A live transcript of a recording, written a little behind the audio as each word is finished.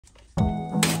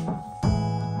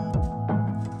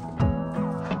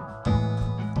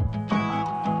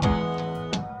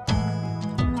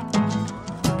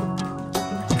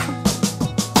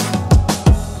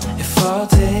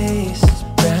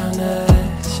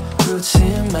roots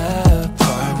in my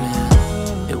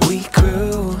apartment, and we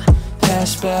grew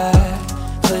past back.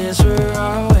 Plans were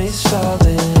always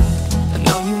falling. I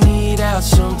know you need out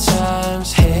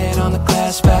sometimes, head on the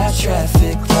glass by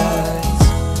traffic lights.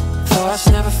 Thoughts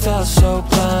never felt so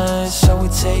blind, so we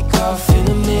take off in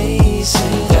a maze.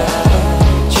 And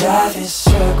I drive in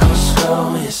circles,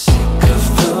 growing sick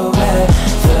of the weather.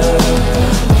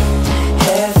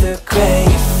 Heather gray,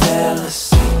 you fell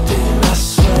asleep in my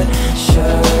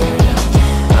sweatshirt.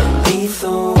 I'll leave the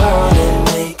world and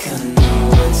make a new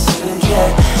one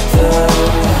together.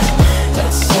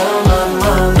 That's how my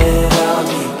mom that I'll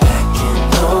be back in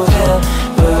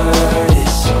November.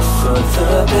 It's all for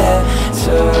the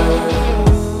better.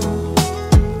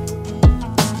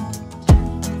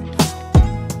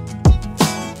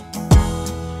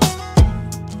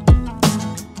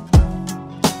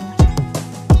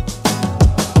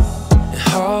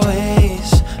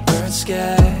 Always burnt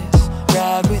skies,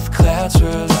 ride with clouds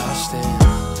we're lost in.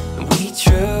 And we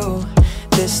drew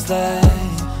this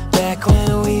life back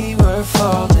when we were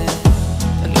falling.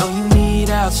 I know you need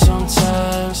out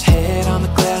sometimes, head on the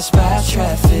glass by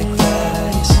traffic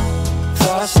lights.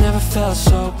 Thoughts never felt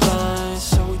so blind,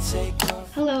 so we take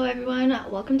off. Hello everyone,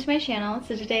 welcome to my channel.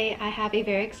 So today I have a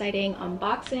very exciting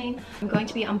unboxing. I'm going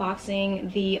to be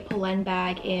unboxing the polene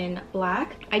bag in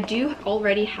black. I do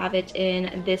already have it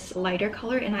in this lighter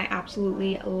color and I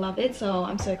absolutely love it. So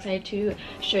I'm so excited to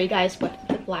show you guys what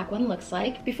the black one looks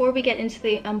like. Before we get into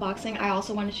the unboxing, I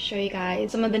also wanted to show you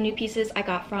guys some of the new pieces I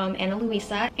got from Ana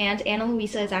Luisa. And Ana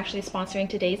Luisa is actually sponsoring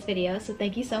today's video, so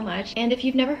thank you so much. And if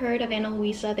you've never heard of Ana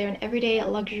Luisa, they're an everyday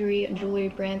luxury jewelry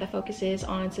brand that focuses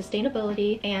on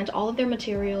sustainability, and all of their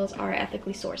materials are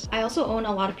ethically sourced. I also own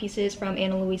a lot of pieces from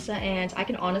Ana Luisa and I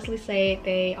can honestly say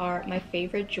they are my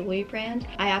favorite jewelry brand.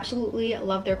 I absolutely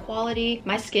love their quality.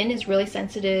 My skin is really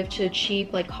sensitive to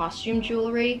cheap like costume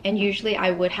jewelry, and usually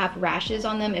I would have rashes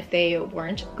on them if they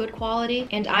weren't good quality,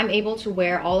 and I'm able to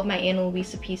wear all of my Ana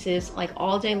Luisa pieces like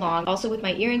all day long. Also with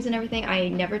my earrings and everything, I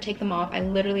never take them off. I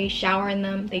literally shower in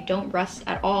them. They don't rust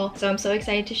at all. So I'm so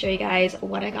excited to show you guys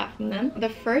what I got from them. The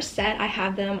first set, I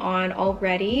have them on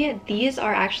already. These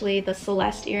are actually the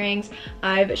Celeste earrings.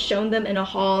 I've shown them in a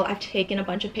haul. I've taken a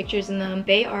bunch of pictures in them.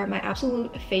 They are my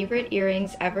absolute favorite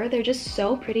earrings ever. They're just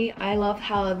so pretty. I love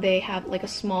how they have like a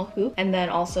small hoop and then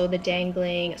also the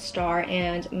dangling star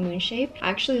and moon shape. I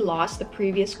actually lost the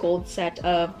previous gold set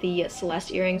of the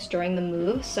Celeste earrings during the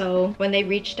move, so when they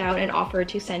reached out and offered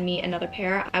to send me another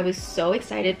pair, I was so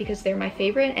excited because they're my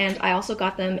favorite, and I also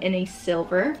got them in a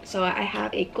silver. So I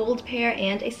have a gold pair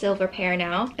and a silver pair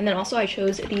now, and then also I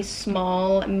chose these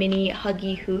small mini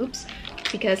huggy hoops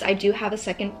because I do have a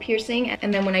second piercing,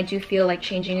 and then when I do feel like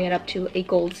changing it up to a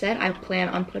gold set, I plan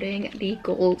on putting the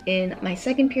gold in my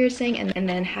second piercing and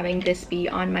then having this be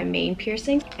on my main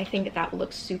piercing. I think that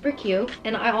looks super cute.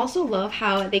 And I also love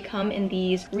how they come in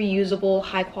these reusable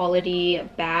high quality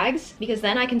bags because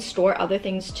then I can store other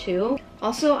things too.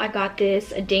 Also, I got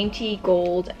this dainty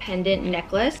gold pendant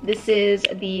necklace. This is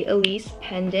the Elise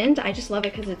pendant. I just love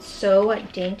it because it's so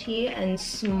dainty and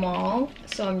small.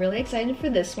 So I'm really excited for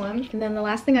this one. And then the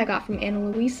last thing I got from Ana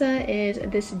Luisa is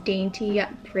this dainty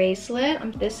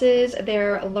bracelet. This is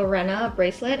their Lorena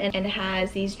bracelet, and it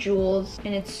has these jewels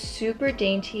and it's super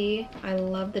dainty. I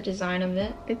love the design of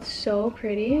it. It's so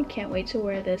pretty. I can't wait to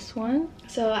wear this one.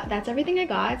 So that's everything I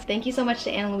got. Thank you so much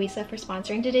to Ana Luisa for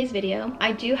sponsoring today's video.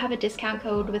 I do have a discount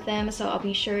code with them, so I'll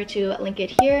be sure to link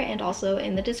it here and also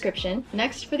in the description.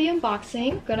 Next, for the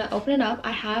unboxing, I'm gonna open it up.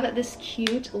 I have this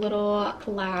cute little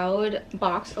cloud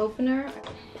box opener.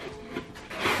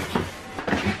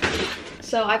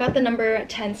 So I got the number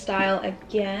 10 style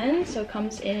again. So it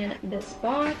comes in this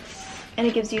box and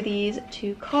it gives you these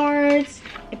 2 cards,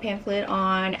 a pamphlet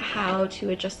on how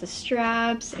to adjust the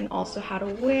straps and also how to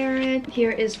wear it.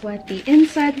 Here is what the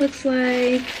inside looks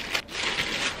like.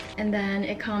 And then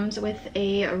it comes with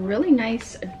a really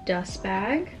nice dust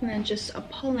bag and then just a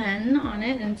polene on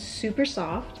it, and it's super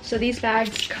soft. So these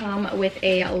bags come with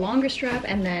a longer strap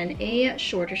and then a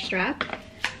shorter strap.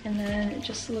 And then it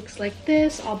just looks like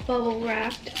this, all bubble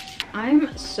wrapped.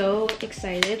 I'm so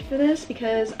excited for this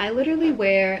because I literally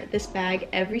wear this bag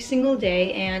every single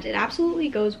day and it absolutely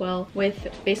goes well with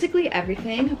basically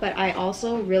everything, but I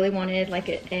also really wanted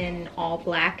like an all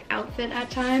black outfit at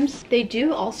times. They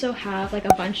do also have like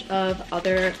a bunch of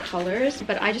other colors,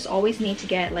 but I just always need to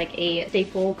get like a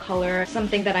staple color,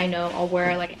 something that I know I'll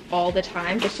wear like all the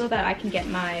time, just so that I can get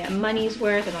my money's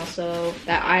worth and also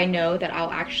that I know that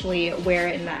I'll actually wear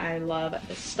it and that I love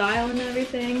the style and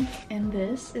everything. And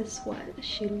this is what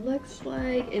she looks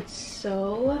like. It's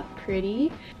so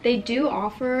pretty. They do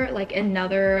offer like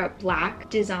another black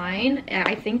design.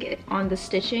 I think on the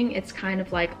stitching it's kind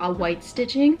of like a white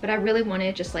stitching, but I really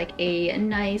wanted just like a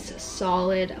nice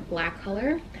solid black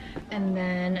color. And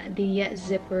then the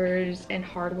zippers and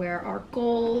hardware are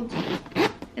gold.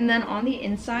 And then on the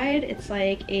inside, it's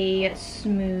like a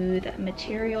smooth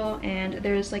material, and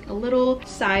there's like a little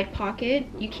side pocket.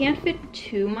 You can't fit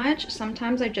too much.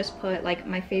 Sometimes I just put like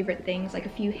my favorite things, like a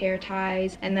few hair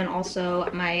ties, and then also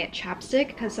my chapstick,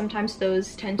 because sometimes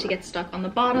those tend to get stuck on the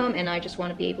bottom and I just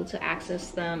want to be able to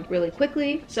access them really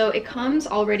quickly. So it comes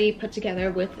already put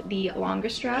together with the longer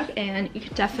strap, and you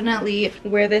can definitely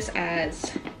wear this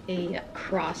as a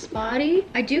crossbody.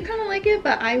 I do kind of like it,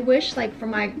 but I wish like for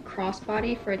my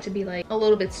crossbody for it to be like a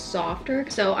little bit softer.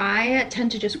 So I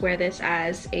tend to just wear this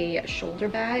as a shoulder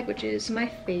bag, which is my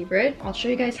favorite. I'll show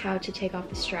you guys how to take off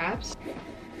the straps.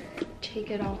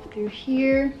 Take it off through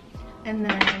here, and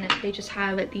then they just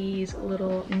have these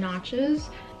little notches,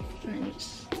 and then you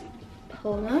just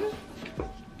pull them.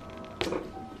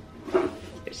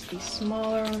 There's the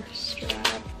smaller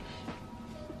strap.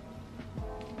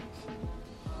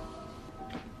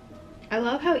 I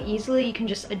love how easily you can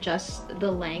just adjust the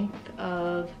length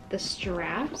of the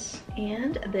straps.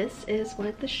 And this is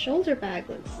what the shoulder bag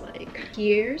looks like.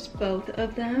 Here's both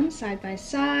of them side by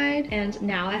side, and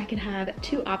now I can have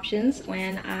two options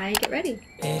when I get ready.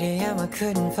 8 a.m. I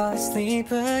couldn't fall asleep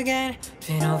again.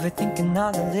 Been overthinking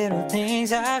all the little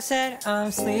things I've said. I'm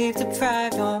sleep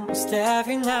deprived almost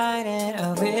every night, and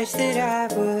I wish that I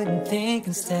wouldn't think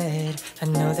instead. I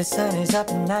know the sun is up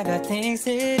and I got things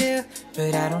to do,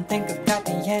 but I don't think I've got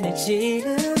the energy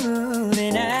to move.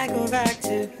 And I go back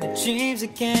to my dreams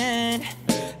again,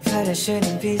 but I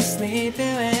shouldn't be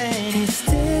sleeping when it's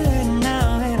daylight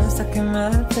now and I'm stuck in my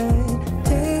bed.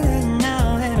 Daylight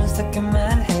now and I'm stuck in my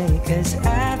head, 'cause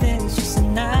I've been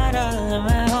stressing out all on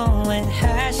my own when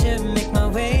I should make my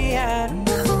way out.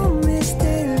 Home is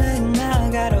daylight now,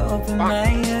 gotta open my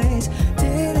eyes.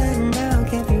 Daylight now,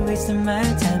 can't be wasting my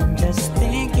time just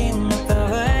thinking about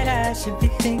what I should be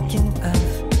thinking of.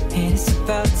 And it's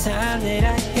about time that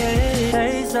I get it.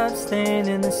 Hey, stop staying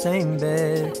in the same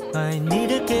bed. I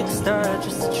need a kickstart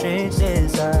just to change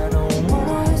this. I don't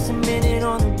wanna waste a minute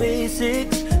on the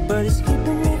basics, but it's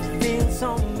keeping me feeling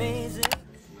so amazing.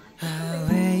 I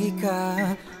wake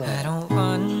up, I don't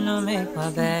wanna make my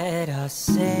bed. I'll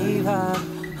save up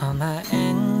all my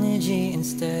energy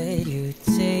instead. You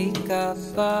take up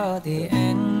all the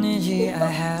energy I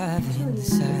have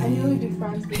inside,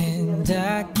 and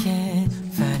I can't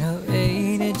find a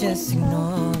way to just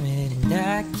ignore it. And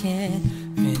I can't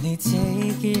really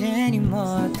take it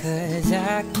anymore, 'cause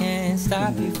I can't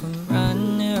stop you from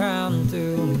running around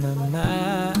through my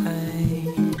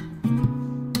mind.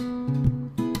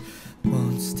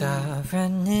 Won't stop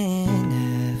running,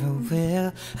 never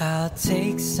will. I'll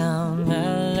take some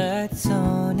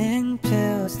melatonin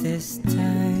pills this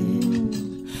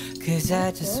time, 'cause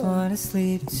I just wanna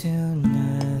sleep tonight.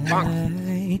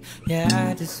 Yeah,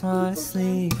 I just wanna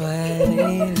sleep. But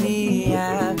lately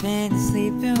I've been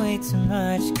sleeping way too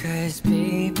much, 'cause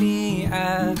baby,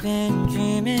 I've been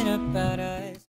dreaming about us.